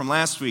you remember from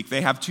last week,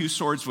 they have two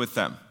swords with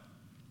them.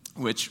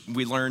 which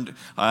we learned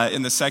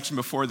in the section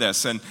before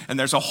this. And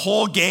there's a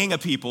whole gang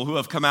of people who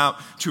have come out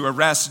to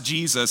arrest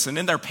Jesus. And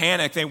in their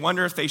panic, they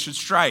wonder if they should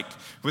strike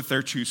with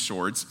their two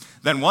swords.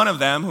 Then one of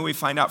them, who we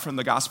find out from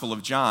the Gospel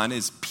of John,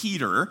 is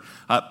Peter.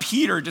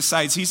 Peter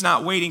decides he's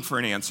not waiting for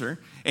an answer,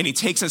 and he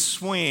takes a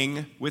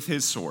swing with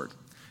his sword,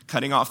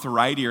 cutting off the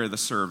right ear of the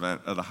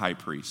servant of the high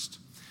priest.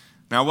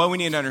 Now, what we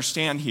need to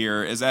understand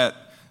here is that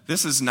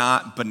this is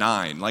not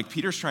benign. Like,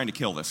 Peter's trying to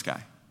kill this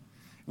guy.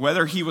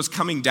 Whether he was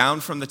coming down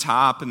from the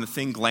top and the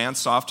thing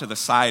glanced off to the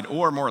side,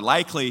 or more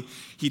likely,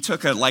 he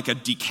took a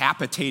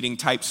decapitating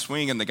type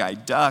swing and the guy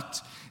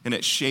ducked and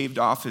it shaved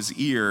off his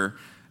ear,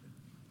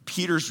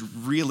 Peter's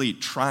really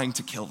trying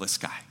to kill this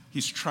guy.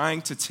 He's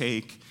trying to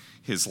take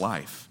his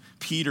life.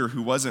 Peter,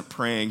 who wasn't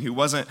praying, who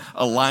wasn't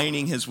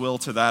aligning his will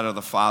to that of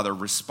the Father,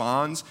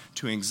 responds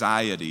to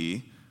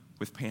anxiety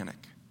with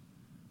panic.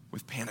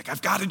 With panic.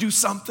 I've got to do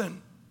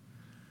something.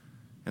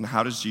 And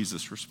how does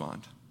Jesus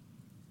respond?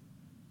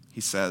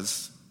 He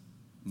says,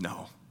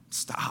 no,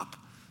 stop.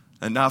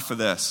 Enough of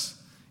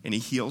this. And he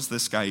heals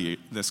this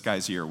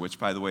guy's ear, which,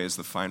 by the way, is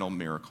the final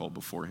miracle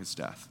before his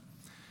death.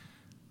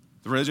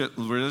 The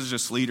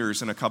religious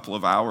leaders in a couple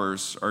of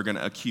hours are going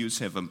to accuse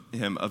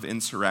him of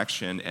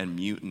insurrection and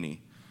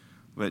mutiny.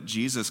 But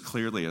Jesus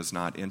clearly is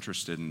not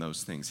interested in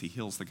those things. He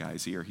heals the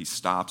guy's ear. He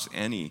stops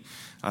any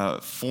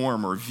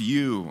form or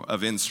view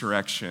of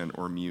insurrection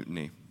or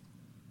mutiny.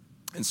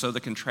 And so the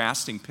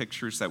contrasting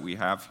pictures that we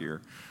have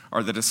here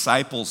are the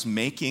disciples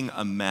making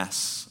a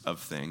mess of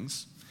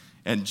things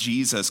and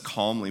Jesus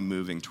calmly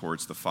moving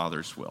towards the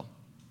Father's will.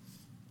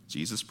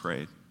 Jesus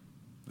prayed.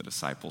 The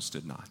disciples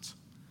did not.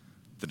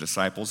 The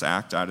disciples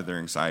act out of their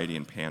anxiety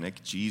and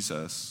panic.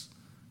 Jesus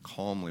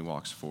calmly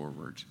walks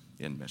forward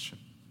in mission.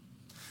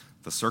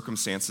 The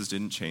circumstances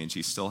didn't change.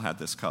 He still had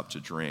this cup to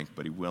drink,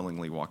 but he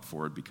willingly walked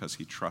forward because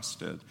he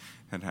trusted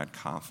and had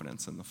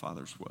confidence in the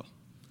Father's will.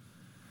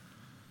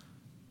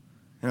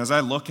 And as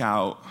I look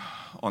out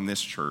on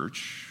this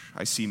church,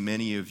 I see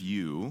many of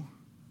you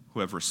who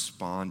have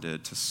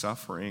responded to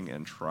suffering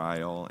and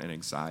trial and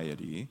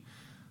anxiety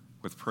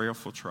with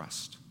prayerful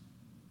trust.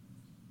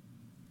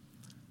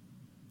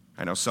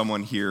 I know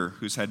someone here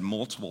who's had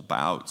multiple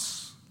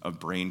bouts of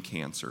brain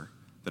cancer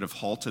that have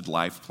halted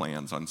life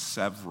plans on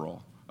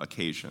several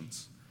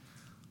occasions,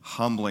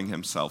 humbling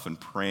himself and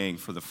praying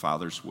for the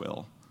Father's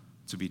will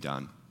to be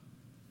done.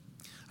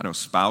 I know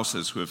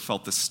spouses who have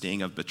felt the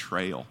sting of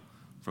betrayal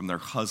from their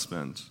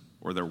husband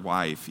or their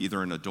wife,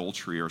 either in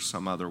adultery or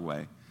some other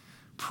way,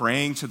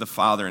 praying to the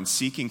Father and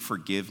seeking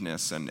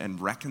forgiveness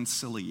and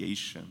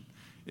reconciliation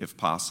if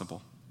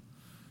possible.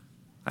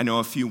 I know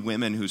a few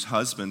women whose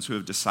husbands who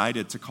have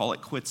decided to call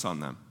it quits on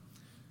them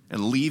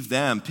and leave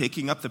them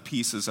picking up the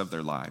pieces of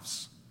their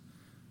lives.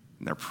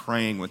 And they're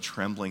praying with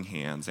trembling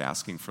hands,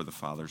 asking for the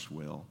Father's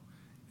will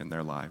in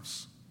their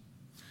lives.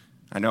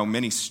 I know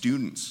many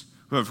students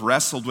who have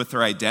wrestled with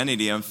their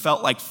identity and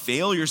felt like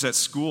failures at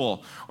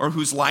school, or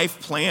whose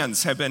life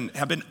plans have been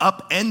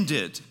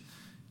upended,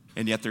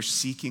 and yet they're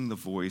seeking the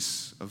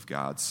voice of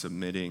God,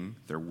 submitting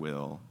their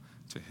will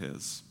to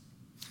His.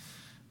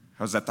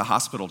 I was at the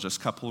hospital just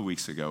a couple of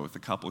weeks ago with a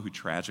couple who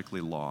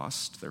tragically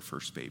lost their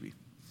first baby.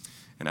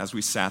 And as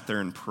we sat there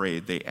and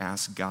prayed, they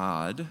asked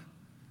God,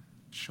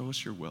 show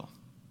us your will.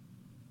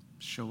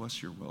 Show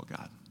us your will,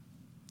 God.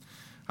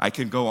 I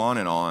could go on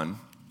and on.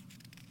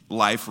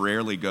 Life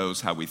rarely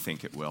goes how we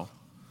think it will.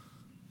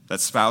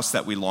 That spouse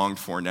that we longed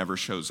for never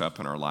shows up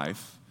in our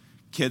life.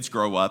 Kids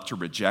grow up to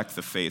reject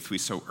the faith we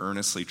so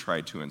earnestly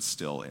tried to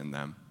instill in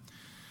them.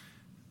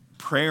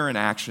 Prayer and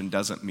action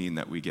doesn't mean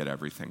that we get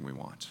everything we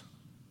want.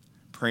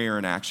 Prayer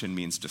and action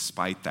means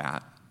despite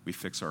that, we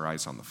fix our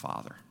eyes on the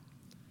Father.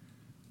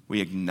 We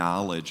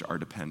acknowledge our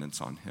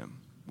dependence on Him.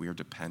 We are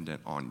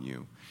dependent on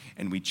you.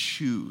 And we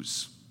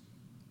choose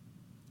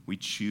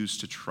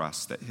to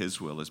trust that His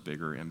will is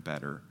bigger and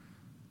better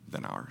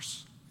than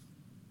ours.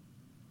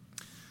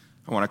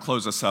 I want to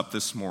close us up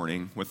this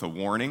morning with a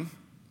warning,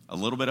 a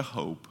little bit of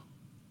hope,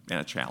 and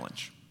a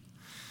challenge.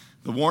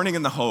 The warning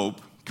and the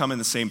hope come in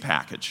the same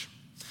package.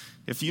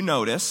 If you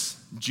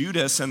notice,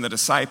 Judas and the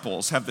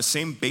disciples have the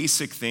same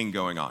basic thing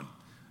going on.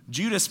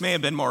 Judas may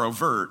have been more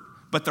overt,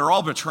 but they're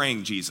all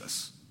betraying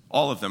Jesus.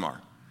 All of them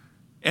are.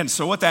 And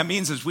so what that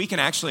means is we can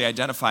actually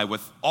identify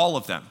with all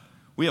of them.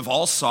 We have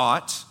all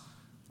sought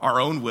our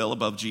own will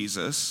above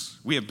Jesus.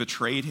 We have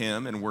betrayed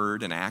Him in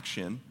word and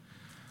action.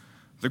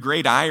 The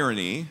great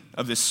irony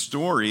of this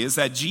story is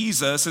that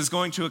Jesus is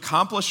going to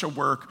accomplish a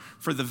work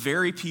for the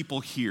very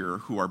people here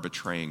who are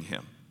betraying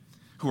Him,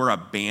 who are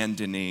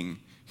abandoning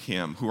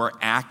Him, who are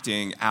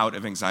acting out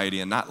of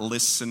anxiety and not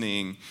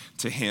listening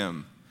to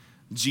Him.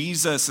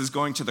 Jesus is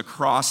going to the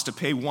cross to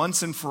pay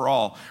once and for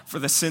all for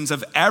the sins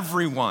of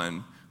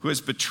everyone who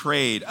has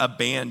betrayed,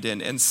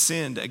 abandoned, and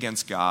sinned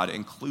against God,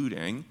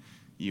 including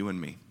you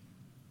and me.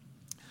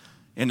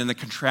 And in the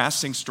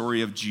contrasting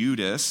story of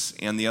Judas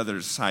and the other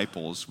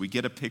disciples, we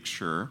get a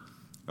picture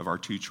of our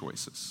two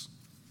choices.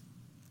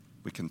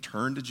 We can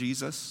turn to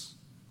Jesus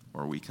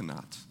or we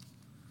cannot.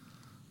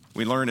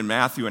 We learn in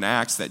Matthew and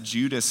Acts that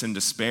Judas, in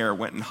despair,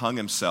 went and hung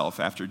himself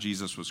after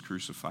Jesus was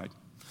crucified.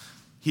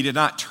 He did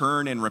not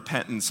turn in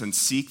repentance and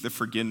seek the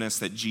forgiveness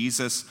that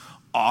Jesus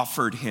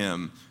offered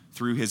him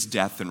through his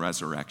death and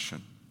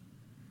resurrection.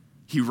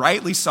 He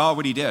rightly saw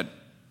what he did.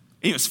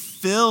 He was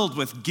filled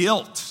with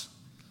guilt,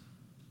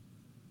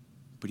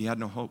 but he had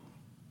no hope.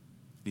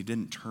 He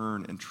didn't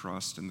turn and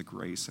trust in the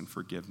grace and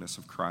forgiveness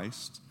of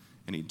Christ,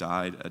 and he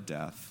died a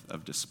death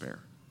of despair.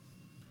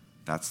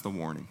 That's the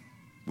warning.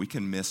 We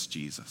can miss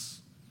Jesus.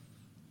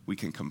 We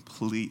can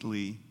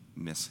completely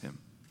miss him.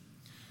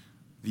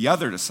 The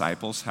other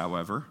disciples,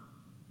 however,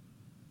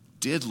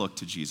 did look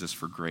to Jesus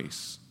for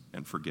grace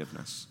and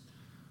forgiveness.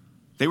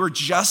 They were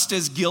just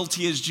as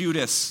guilty as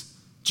Judas,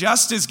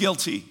 just as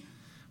guilty,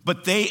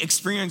 but they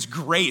experienced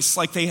grace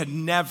like they had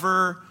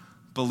never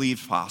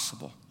believed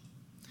possible.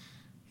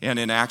 And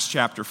in Acts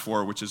chapter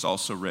 4, which is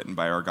also written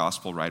by our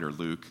gospel writer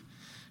Luke,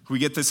 we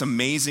get this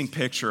amazing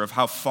picture of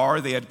how far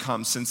they had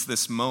come since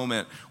this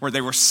moment where they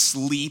were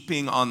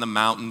sleeping on the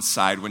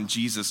mountainside when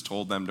Jesus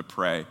told them to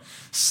pray,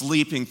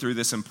 sleeping through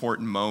this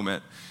important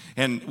moment.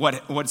 And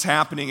what's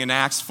happening in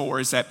Acts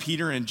 4 is that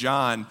Peter and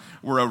John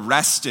were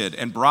arrested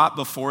and brought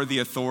before the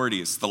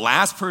authorities. The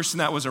last person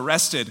that was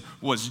arrested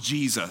was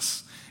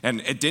Jesus, and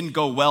it didn't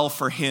go well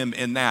for him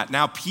in that.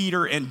 Now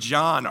Peter and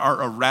John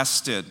are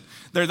arrested.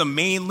 They're the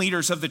main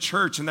leaders of the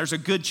church, and there's a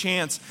good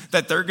chance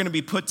that they're going to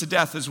be put to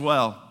death as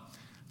well.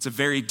 It's a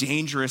very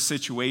dangerous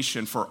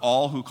situation for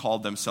all who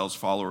called themselves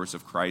followers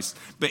of Christ.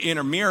 But in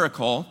a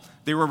miracle,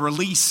 they were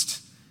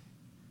released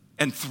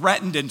and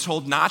threatened and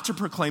told not to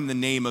proclaim the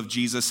name of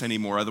Jesus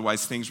anymore.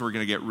 Otherwise, things were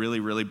going to get really,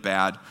 really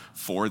bad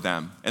for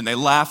them. And they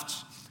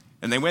left,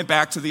 and they went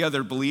back to the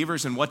other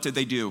believers, and what did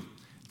they do?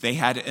 They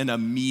had an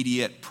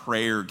immediate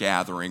prayer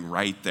gathering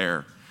right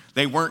there.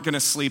 They weren't going to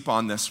sleep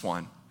on this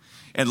one.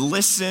 And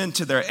listen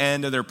to their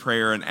end of their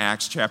prayer in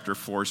Acts chapter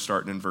 4,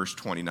 starting in verse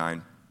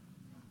 29.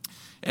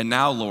 And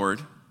now,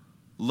 Lord,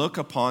 look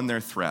upon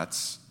their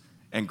threats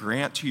and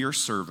grant to your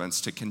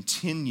servants to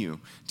continue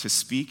to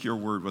speak your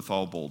word with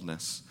all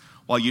boldness,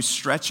 while you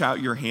stretch out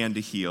your hand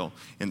to heal,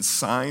 and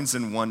signs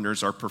and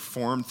wonders are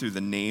performed through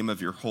the name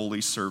of your holy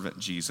servant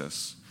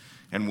Jesus.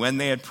 And when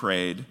they had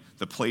prayed,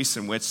 the place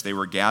in which they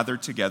were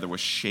gathered together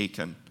was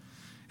shaken,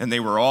 and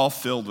they were all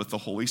filled with the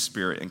Holy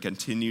Spirit and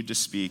continued to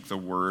speak the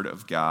word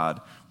of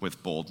God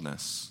with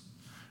boldness.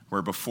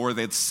 Where before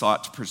they'd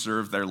sought to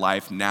preserve their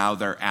life, now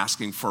they're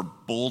asking for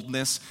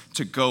boldness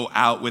to go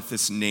out with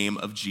this name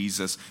of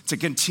Jesus, to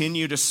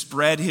continue to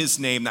spread his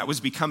name that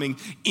was becoming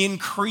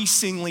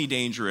increasingly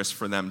dangerous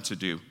for them to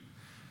do.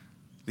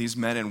 These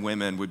men and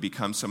women would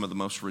become some of the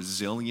most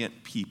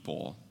resilient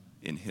people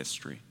in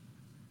history.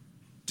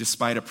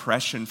 Despite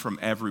oppression from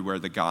everywhere,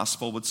 the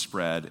gospel would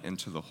spread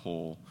into the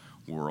whole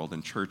world.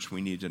 And church, we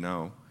need to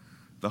know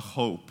the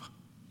hope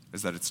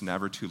is that it's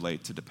never too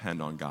late to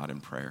depend on God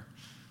in prayer.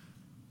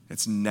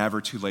 It's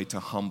never too late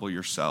to humble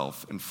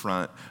yourself in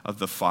front of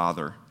the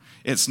Father.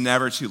 It's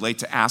never too late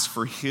to ask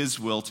for his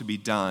will to be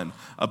done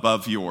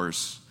above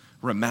yours.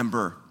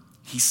 Remember,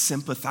 he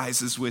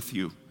sympathizes with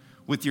you,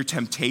 with your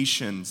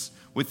temptations,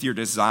 with your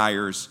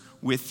desires,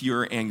 with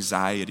your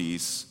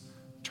anxieties.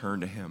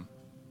 Turn to him.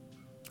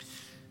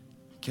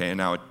 Okay, and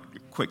now a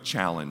quick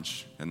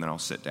challenge, and then I'll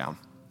sit down.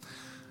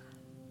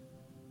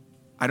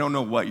 I don't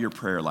know what your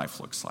prayer life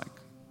looks like,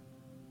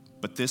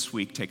 but this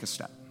week, take a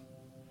step.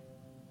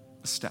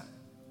 A step.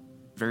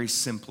 Very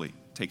simply,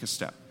 take a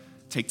step.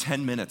 Take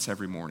 10 minutes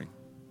every morning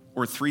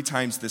or 3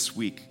 times this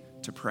week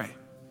to pray.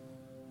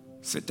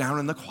 Sit down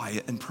in the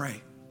quiet and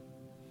pray.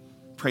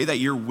 Pray that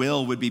your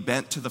will would be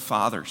bent to the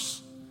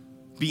Father's.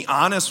 Be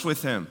honest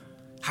with him.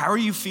 How are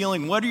you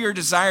feeling? What are your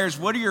desires?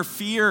 What are your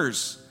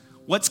fears?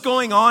 What's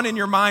going on in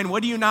your mind?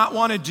 What do you not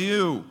want to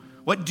do?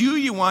 What do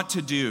you want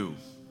to do?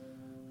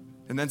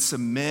 And then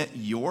submit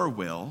your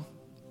will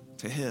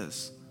to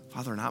his.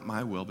 Father, not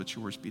my will, but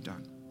yours be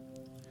done.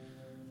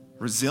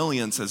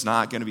 Resilience is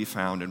not going to be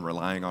found in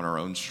relying on our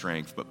own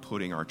strength, but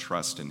putting our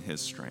trust in his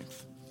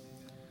strength.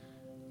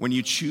 When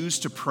you choose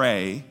to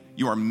pray,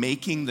 you are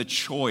making the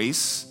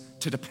choice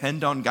to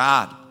depend on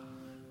God.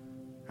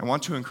 I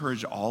want to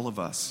encourage all of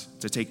us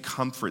to take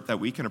comfort that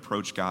we can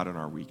approach God in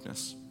our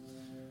weakness.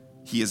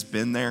 He has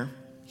been there,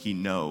 he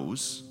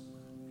knows,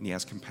 and he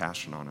has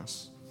compassion on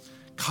us.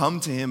 Come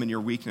to him in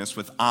your weakness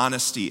with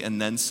honesty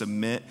and then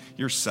submit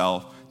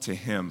yourself to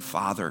him.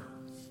 Father,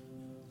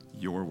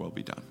 your will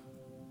be done.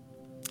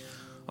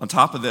 On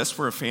top of this,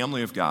 we're a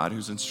family of God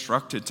who's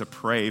instructed to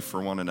pray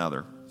for one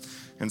another.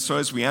 And so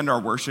as we end our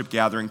worship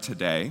gathering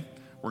today,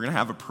 we're going to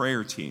have a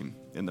prayer team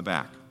in the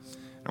back.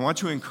 I want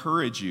to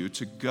encourage you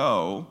to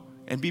go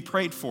and be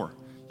prayed for.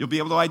 You'll be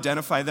able to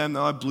identify them.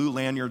 They'll have blue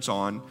lanyards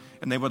on,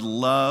 and they would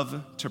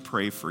love to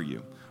pray for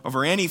you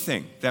over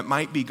anything that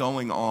might be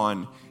going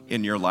on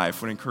in your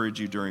life. I would encourage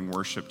you during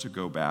worship to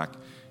go back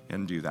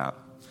and do that.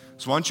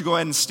 So why don't you go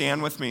ahead and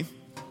stand with me.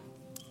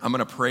 I'm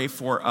going to pray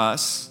for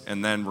us,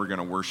 and then we're going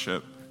to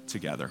worship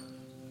together.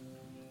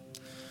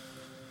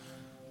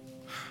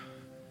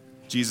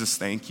 Jesus,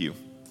 thank you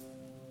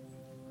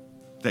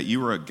that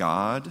you are a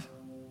God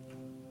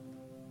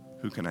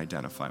who can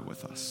identify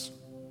with us.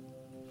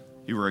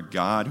 You are a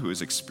God who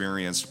has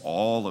experienced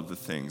all of the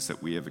things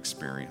that we have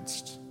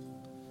experienced.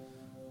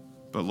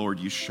 But Lord,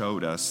 you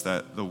showed us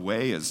that the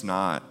way is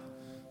not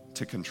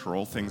to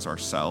control things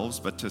ourselves,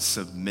 but to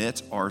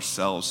submit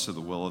ourselves to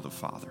the will of the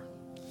Father.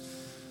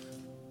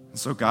 And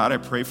so God, I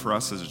pray for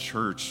us as a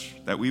church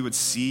that we would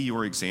see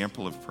your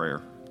example of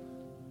prayer,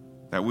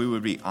 that we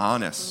would be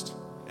honest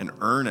and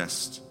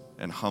earnest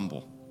and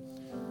humble.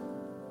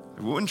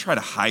 We wouldn't try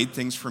to hide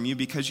things from you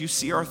because you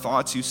see our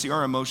thoughts, you see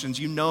our emotions,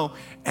 you know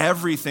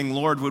everything.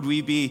 Lord, would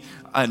we be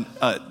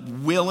a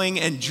willing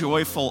and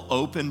joyful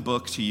open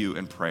book to you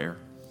in prayer?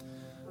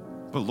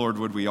 But Lord,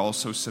 would we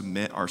also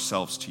submit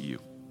ourselves to you?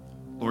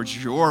 Lord,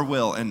 your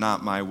will and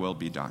not my will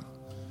be done.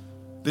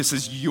 This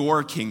is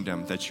your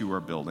kingdom that you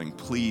are building.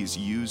 Please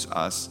use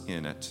us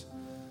in it.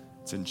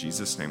 It's in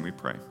Jesus' name we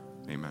pray.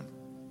 Amen.